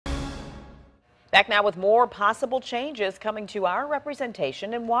Back now with more possible changes coming to our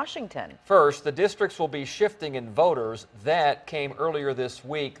representation in Washington. First, the districts will be shifting in voters. That came earlier this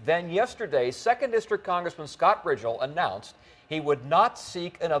week. Then yesterday, 2nd District Congressman Scott Ridgell announced he would not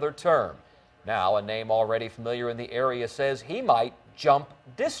seek another term. Now, a name already familiar in the area says he might jump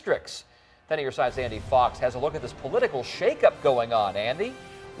districts. 10 on your side's Andy Fox has a look at this political shakeup going on. Andy?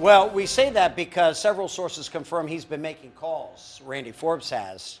 Well, we say that because several sources confirm he's been making calls. Randy Forbes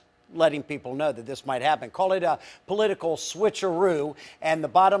has, letting people know that this might happen. Call it a political switcheroo. And the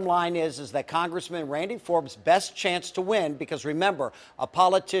bottom line is that Congressman Randy Forbes' best chance to win, because remember, a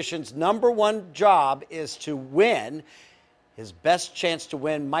politician's #1 job is to win. His best chance to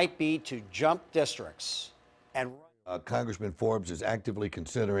win might be to jump districts and Congressman Forbes is actively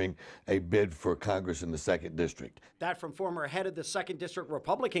considering a bid for Congress in the 2nd District. That from former head of the 2nd District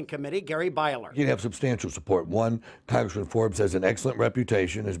Republican Committee, Gary Byler. He'd have substantial support. One, Congressman Forbes has an excellent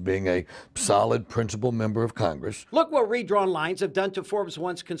reputation as being a solid, principled member of Congress. Look what redrawn lines have done to Forbes'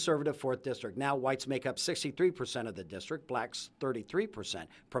 once conservative 4th District. Now whites make up 63% of the district, blacks 33%.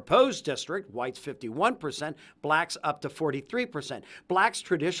 Proposed district, whites 51%, blacks up to 43%. Blacks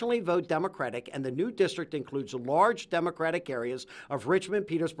traditionally vote Democratic, and the new district includes large Democratic areas of Richmond,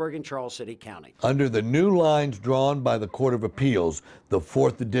 Petersburg, and Charles City County. Under the new lines drawn by the Court of Appeals, the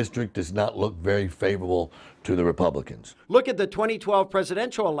 4th District does not look very favorable to the Republicans. Look at the 2012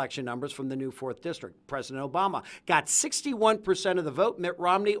 presidential election numbers from the new 4th District. President Obama got 61% of the vote, Mitt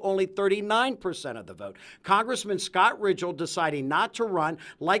Romney only 39% of the vote. Congressman Scott Ridgell deciding not to run,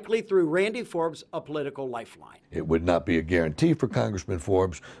 likely through Randy Forbes a political lifeline. It would not be a guarantee for Congressman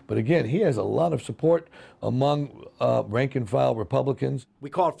Forbes, but again, he has a lot of support among rank-and-file Republicans. We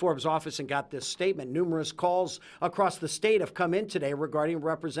called Forbes' office and got this statement. Numerous calls across the state have come in today regarding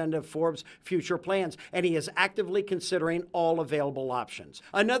Representative Forbes' future plans, and he is actively considering all available options.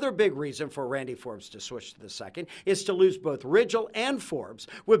 Another big reason for Randy Forbes to switch to the 2nd is to lose both Ridgell and Forbes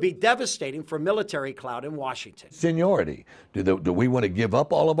would be devastating for military clout in Washington. Seniority. Do we want to give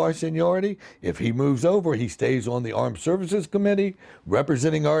up all of our seniority? If he moves over, he stays on the Armed Services Committee,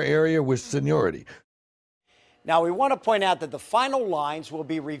 representing our area with seniority. Now, we want to point out that the final lines will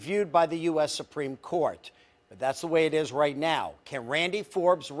be reviewed by the U.S. Supreme Court. But that's the way it is right now. Can Randy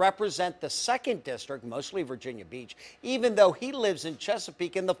Forbes represent the 2nd District, mostly Virginia Beach, even though he lives in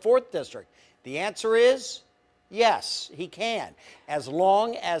Chesapeake in the 4th District? The answer is yes, he can, as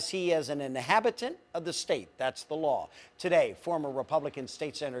long as he is an inhabitant of the state. That's the law. Today, former Republican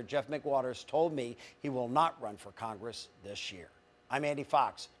State Senator Jeff McWaters told me he will not run for Congress this year. I'm Andy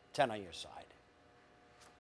Fox, 10 on your side.